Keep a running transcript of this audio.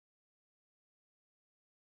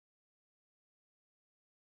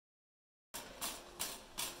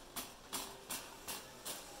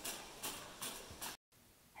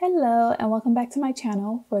Hello and welcome back to my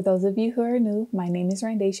channel. For those of you who are new, my name is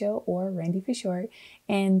Randy4short or Randy4short,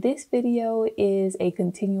 and this video is a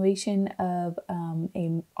continuation of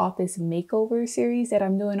an office makeover series that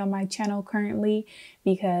I'm doing on my channel currently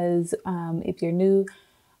because if you're new,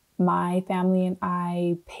 my family and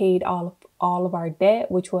I paid all of our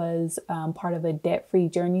debt, which was part of a debt-free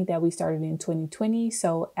journey that we started in 2020.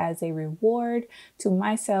 So as a reward to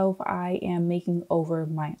myself, I am making over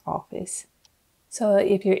my office. So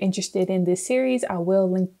if you're interested in this series, I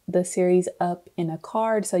will link the series up in a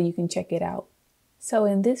card so you can check it out. So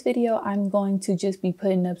in this video, I'm going to just be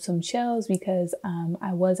putting up some shelves because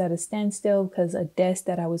I was at a standstill because a desk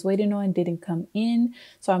that I was waiting on didn't come in.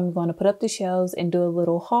 So I'm going to put up the shelves and do a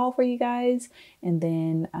little haul for you guys. And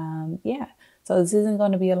then, yeah, so this isn't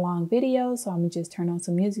going to be a long video. So I'm going to just turn on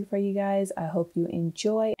some music for you guys. I hope you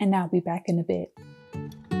enjoy, and I'll be back in a bit.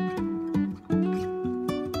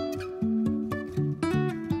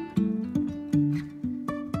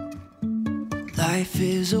 Life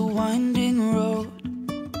is a winding road,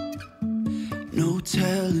 no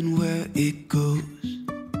telling where it goes.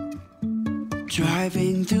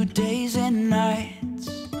 Driving through days and nights,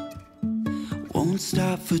 won't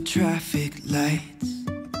stop for traffic lights.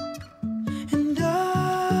 And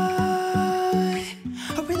I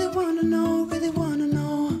really wanna know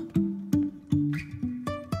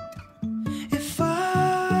if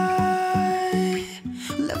I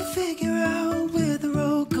will ever figure out where the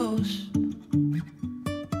road goes.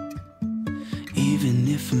 Even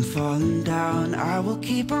if I'm falling down, I will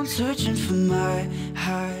keep on searching for my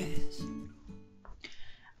highs.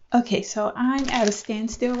 Okay, so I'm at a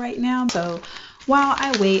standstill right now. So while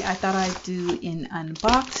I wait, I thought I'd do an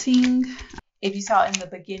unboxing. If you saw in the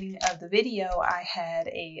beginning of the video, I had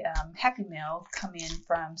a Happy Mail come in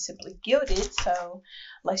from Simply Gilded. So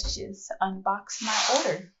let's just unbox my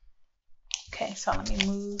order. Okay, so let me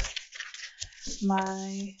move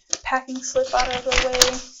my packing slip out of the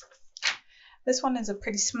way. This one is a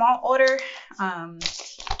pretty small order,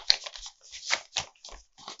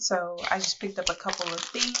 so I just picked up a couple of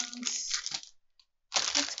things.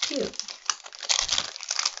 That's cute.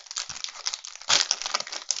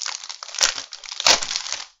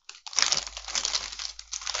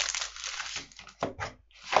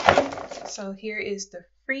 So here is the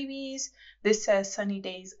freebies. This says sunny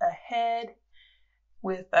days ahead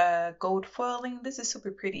with gold foiling. This is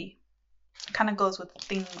super pretty. Kind of goes with the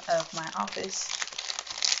theme of my office.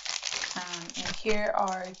 And here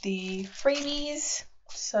are the freebies.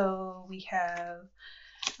 So we have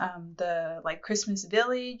the Christmas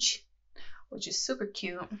village, which is super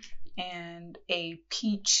cute, and a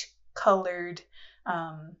peach colored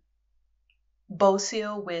bow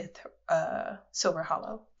seal with silver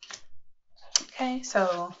hollow. Okay,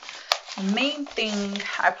 so the main thing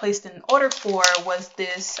I placed an order for was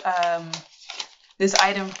this this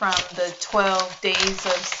item from the 12 days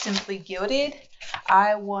of Simply Gilded.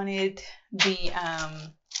 I wanted the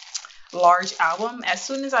large album. As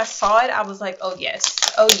soon as I saw it, I was like, oh yes,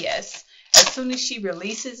 oh yes. As soon as she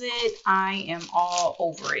releases it, I am all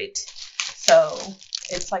over it. So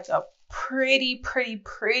it's like a pretty,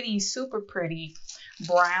 super pretty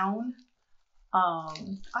brown. I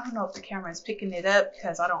don't know if the camera is picking it up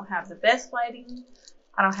because I don't have the best lighting.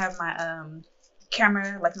 I don't have my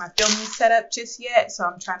camera, my filming setup just yet, so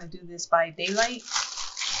I'm trying to do this by daylight.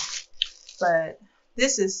 But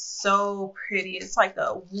this is so pretty. It's like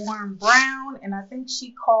a warm brown, and I think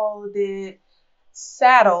she called it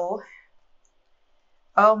saddle.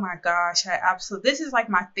 Oh my gosh, this is like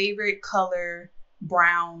my favorite color,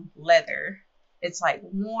 brown leather. It's like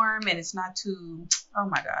warm, and it's not too, oh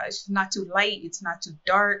my gosh, it's not too light, it's not too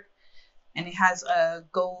dark, and it has a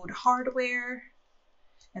gold hardware.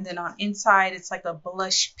 And then on inside, it's like a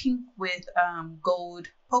blush pink with gold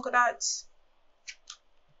polka dots.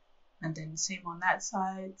 And then same on that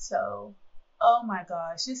side. So, oh my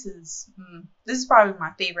gosh, this is probably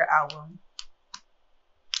my favorite album.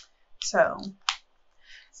 So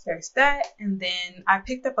there's that. And then I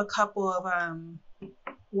picked up a couple of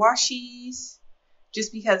washies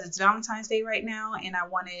just because it's Valentine's Day right now, and I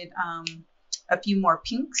wanted a few more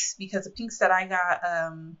pinks because the pinks that I got,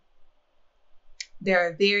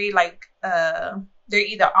 they're very they're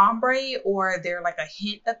either ombre or they're like a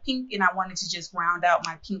hint of pink, and I wanted to just round out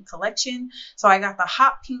my pink collection. So I got the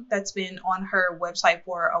hot pink that's been on her website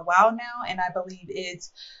for a while now, and I believe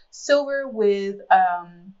it's silver with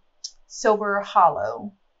silver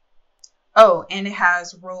hollow. Oh, and it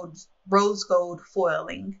has rose gold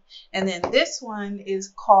foiling. And then this one is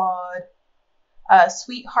called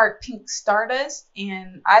Sweetheart Pink Stardust,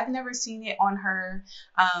 and I've never seen it on her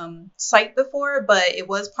site before, but it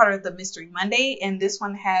was part of the Mystery Monday, and this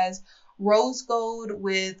one has rose gold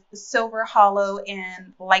with silver hollow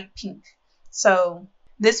and light pink. So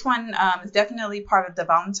this one is definitely part of the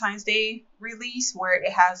Valentine's Day release, where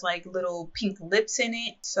it has like little pink lips in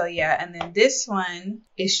it. So yeah, and then this one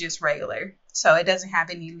is just regular. So it doesn't have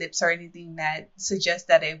any lips or anything that suggests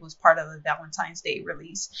that it was part of the Valentine's Day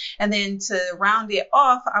release. And then to round it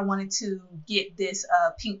off, I wanted to get this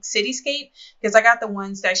pink cityscape, because I got the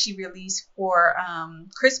ones that she released for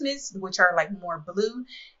Christmas, which are like more blue.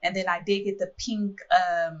 And then I did get the pink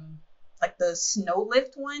like the snow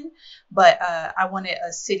lift one, but I wanted a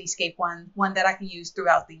cityscape one that I can use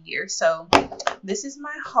throughout the year. So this is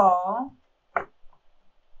my haul.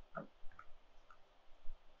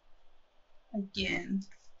 Again,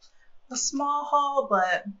 a small haul,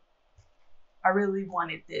 but I really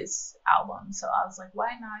wanted this album, so I was like, why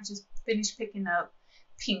not just finish picking up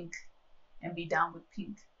pink and be done with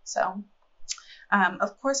pink? So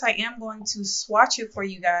of course, I am going to swatch it for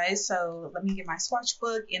you guys. So let me get my swatch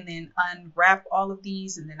book and then unwrap all of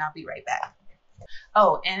these, and then I'll be right back.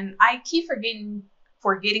 Oh, and I keep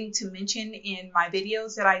forgetting to mention in my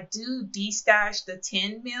videos that I do destash the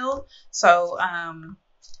 10 mil. So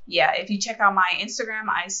yeah, if you check out my Instagram,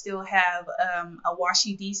 I still have a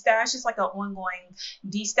washi destash. It's like an ongoing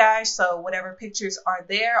destash. So whatever pictures are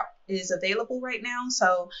there is available right now.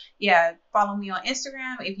 So yeah, follow me on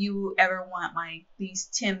Instagram if you ever want like these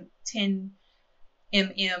 10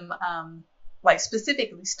 mm like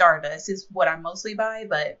specifically Stardust is what I mostly buy.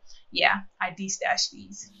 But yeah, I destash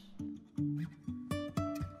these.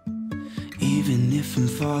 Even if I'm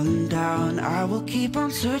falling down, I will keep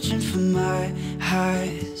on searching for my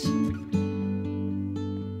highs.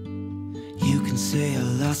 You can say I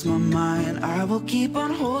lost my mind, I will keep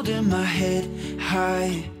on holding my head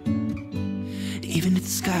high. Even if the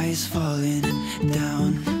sky is falling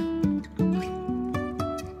down.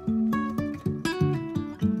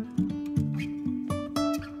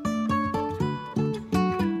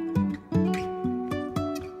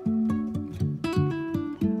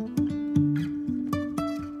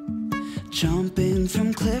 Jumping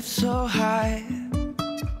from cliffs so high,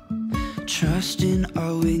 trusting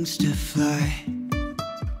our wings to fly.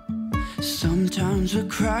 Sometimes we're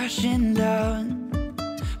crashing down,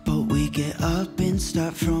 but we get up and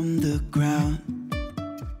start from the ground.